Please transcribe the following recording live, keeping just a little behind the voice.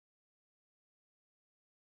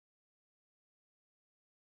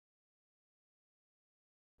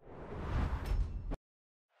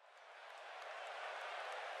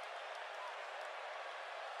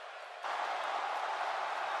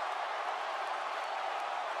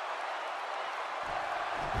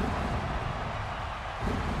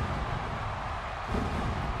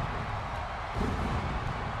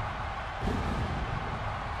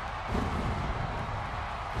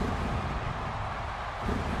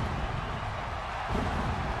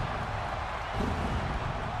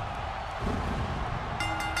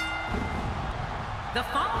The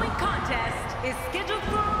following contest is scheduled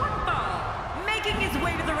for one fall, making his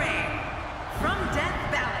way to the ring. From Death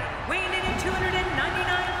Valley, weighing in at 299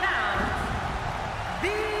 pounds,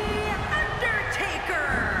 The Undertaker!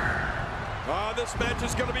 This match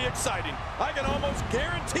is going to be exciting. I can almost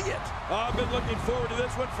guarantee it. I've been looking forward to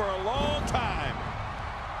this one for a long time.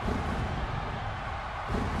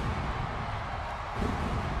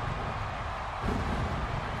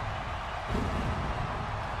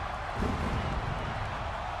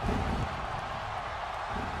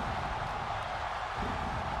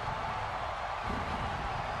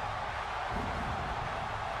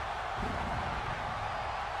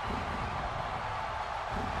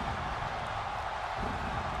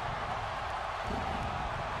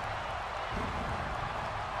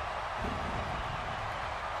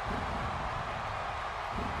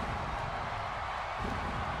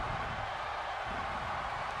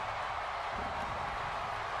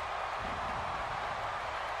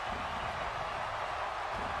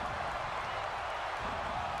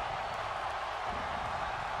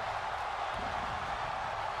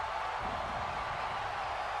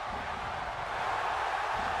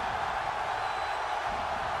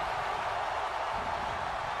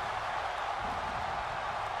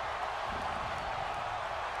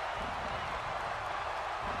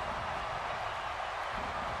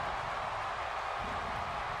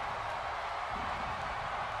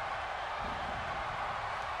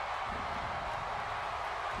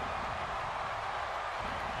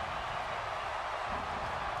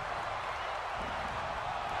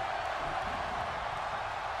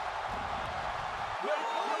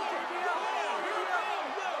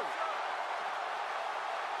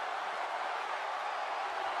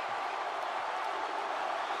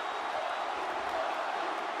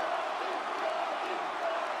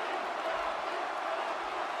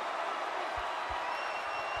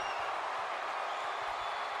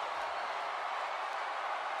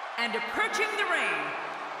 And approaching the ring,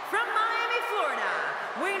 from Miami, Florida,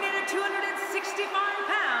 weighing in at 265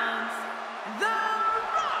 pounds, The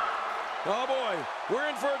Rock! Oh boy, we're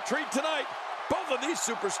in for a treat tonight. Both of these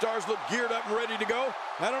superstars look geared up and ready to go.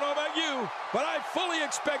 I don't know about you, but I fully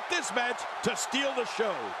expect this match to steal the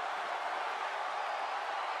show.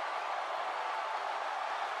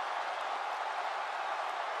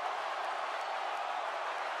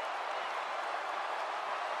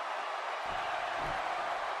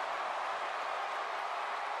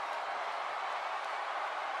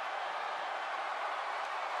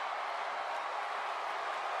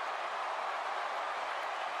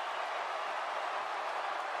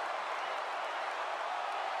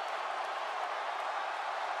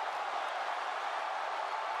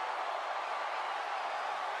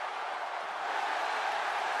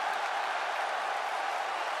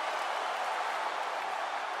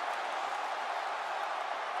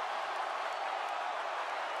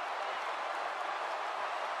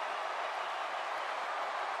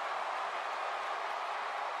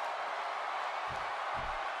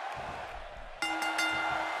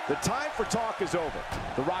 The time for talk is over.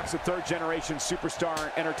 The Rock's a third-generation superstar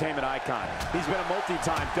and entertainment icon. He's been a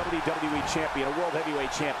multi-time WWE champion, a World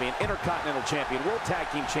Heavyweight champion, Intercontinental champion, World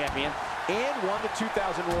Tag Team champion, and won the 2000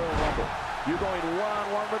 Royal Rumble. You're going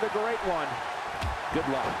one-on-one with a great one. Good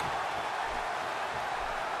luck.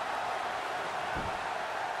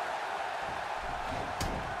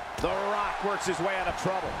 The Rock works his way out of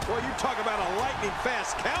trouble. Well, you talk about a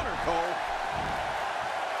lightning-fast counter, Cole.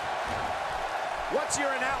 What's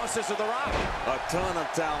your analysis of The Rock? A ton of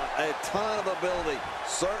talent, a ton of ability.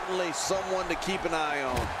 Certainly someone to keep an eye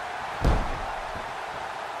on.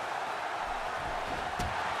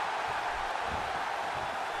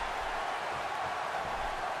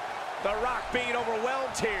 The Rock being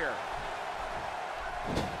overwhelmed here.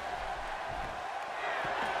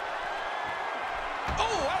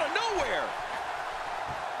 Oh, out of nowhere.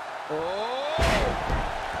 Oh.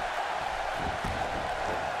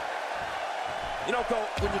 You know, Cole,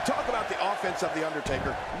 when you talk about the offense of The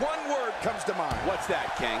Undertaker, one word comes to mind. What's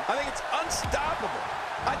that, King? I think it's unstoppable.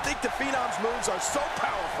 I think the Phenom's moves are so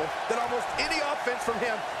powerful that almost any offense from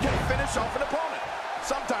him can finish off an opponent,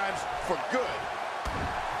 sometimes for good.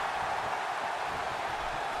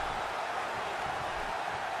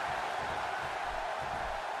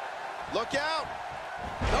 Look out.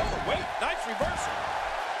 Oh, wait, nice reversal.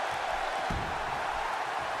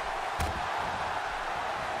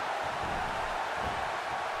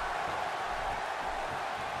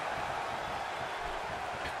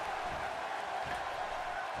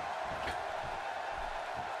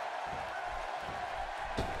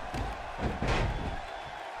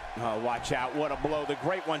 Oh, watch out. What a blow. The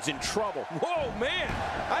Great One's in trouble. Whoa, man.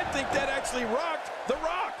 I think that actually rocked The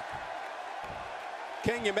Rock.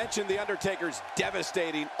 King, you mentioned The Undertaker's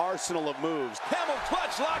devastating arsenal of moves. Camel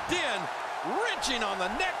clutch locked in, wrenching on the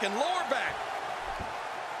neck and lower back.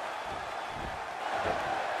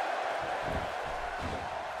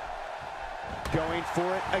 Going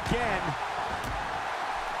for it again.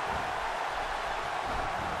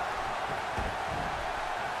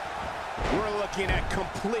 We're looking at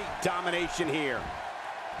complete domination here.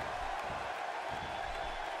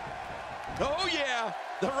 Oh, yeah.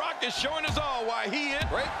 The Rock is showing us all why he is.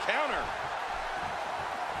 Great counter.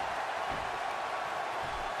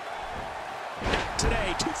 Not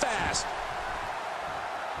today, too fast.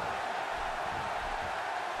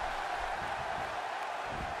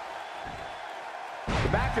 The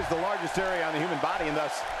back is the largest area on the human body and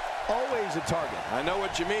thus always a target. I know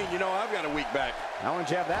what you mean. You know, I've got a weak back. How long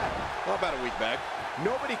did you have that? Well, about a week back.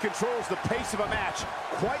 Nobody controls the pace of a match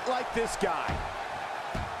quite like this guy.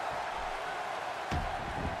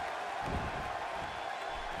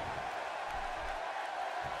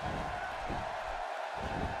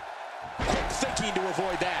 Thinking to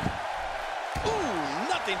avoid that. Ooh,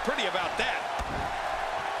 nothing pretty about that.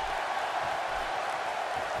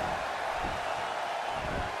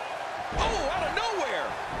 Oh, out of nowhere.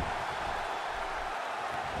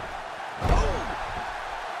 Oh.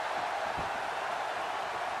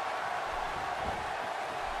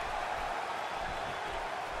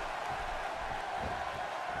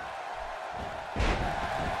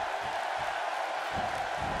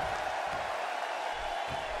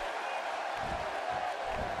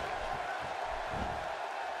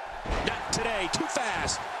 Not today, too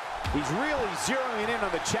fast. He's really zeroing in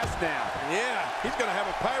on the chest now. Yeah, he's going to have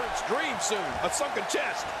a pirate's dream soon. A sunken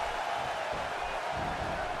chest.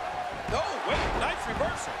 Oh, wait, nice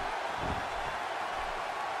reversal.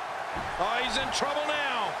 Oh, he's in trouble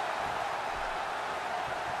now.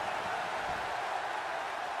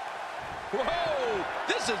 Whoa,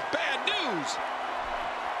 this is bad news.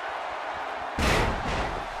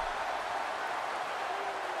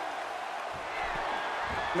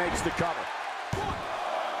 Makes the cover.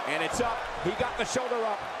 And it's up. He got the shoulder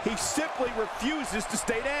up. He simply refuses to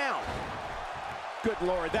stay down. Good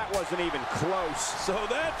Lord, that wasn't even close. So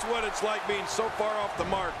that's what it's like being so far off the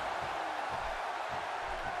mark.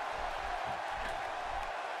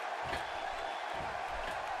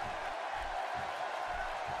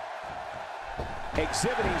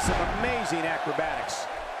 Exhibiting some amazing acrobatics.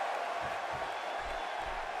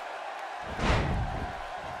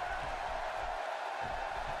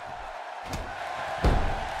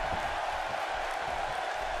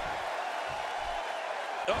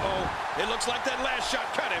 Uh-oh, it looks like that last shot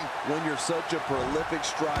cut him. When you're such a prolific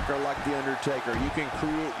striker like The Undertaker, you can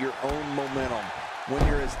create your own momentum. When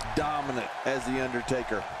you're as dominant as The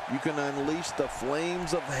Undertaker, you can unleash the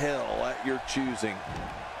flames of hell at your choosing.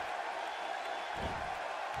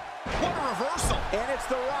 What a reversal! And it's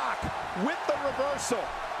The Rock with the reversal.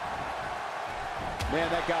 Man,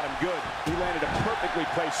 that got him good. He landed a perfectly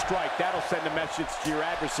placed strike. That'll send a message to your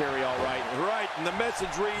adversary, all right. Right, and the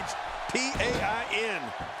message reads, P-A-I-N.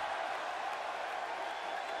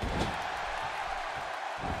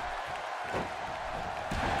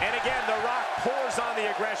 And again, The Rock pours on the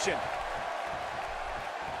aggression.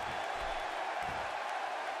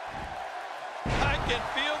 I can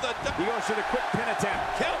feel the... He goes for the quick pin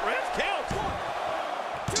attempt. Count, ref, count.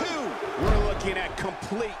 1, 2. We're looking at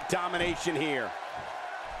complete domination here.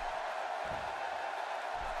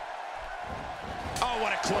 Oh,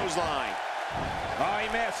 what a clothesline. Oh, he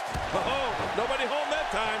missed. Oh, nobody home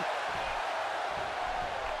that time.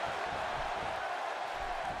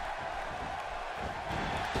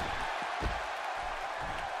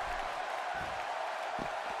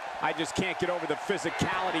 I just can't get over the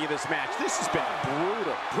physicality of this match. This has been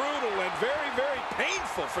brutal. Brutal and very, very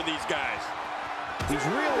painful for these guys. He's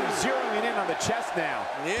really zeroing in on the chest now.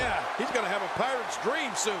 Yeah, he's going to have a pirate's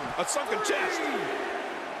dream soon. A sunken chest.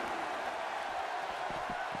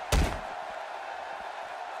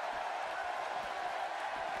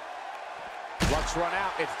 Luck's run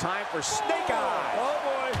out. It's time for Snake Eyes. Oh,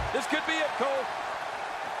 boy. This could be it, Cole.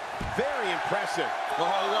 Very impressive.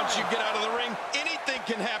 Oh, once you get out of the ring, anything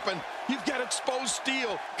can happen. You've got exposed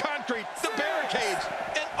steel, concrete, the barricades,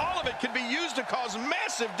 and all of it can be used to cause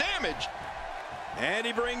massive damage. And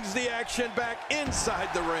he brings the action back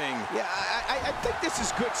inside the ring. Yeah, I think this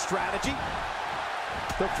is good strategy.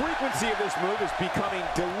 The frequency of this move is becoming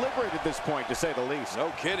deliberate at this point, to say the least.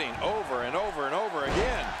 No kidding. Over and over and over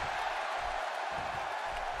again.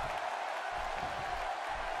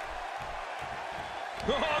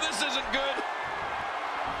 Oh, this isn't good.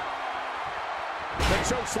 The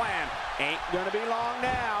choke slam, Ain't gonna be long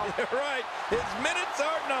now. Right, his minutes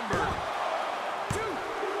are numbered.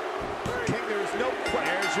 King, there's no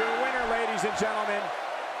question. There's your winner, ladies and gentlemen.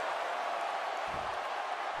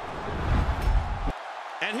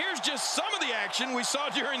 And here's just some of the action we saw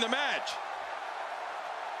during the match.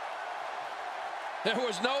 There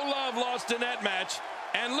was no love lost in that match.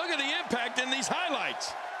 And look at the impact in these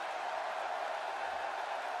highlights.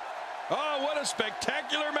 Oh, what a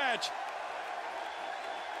spectacular match.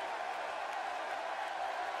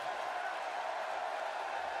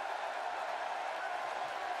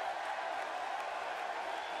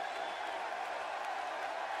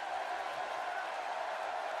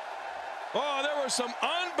 Oh, there were some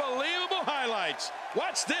unbelievable highlights.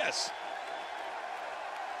 Watch this.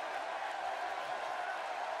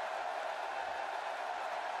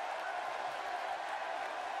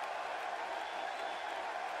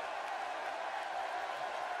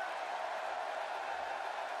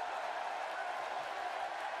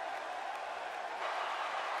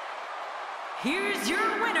 Here's your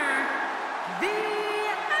winner, The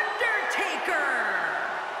Undertaker.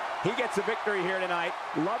 He gets a victory here tonight.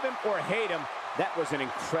 Love him or hate him, that was an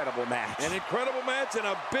incredible match. An incredible match and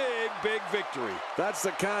a big, big victory. That's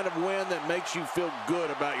the kind of win that makes you feel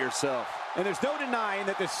good about yourself. And there's no denying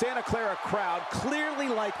that the Santa Clara crowd clearly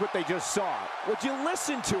liked what they just saw. Would you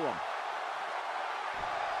listen to them?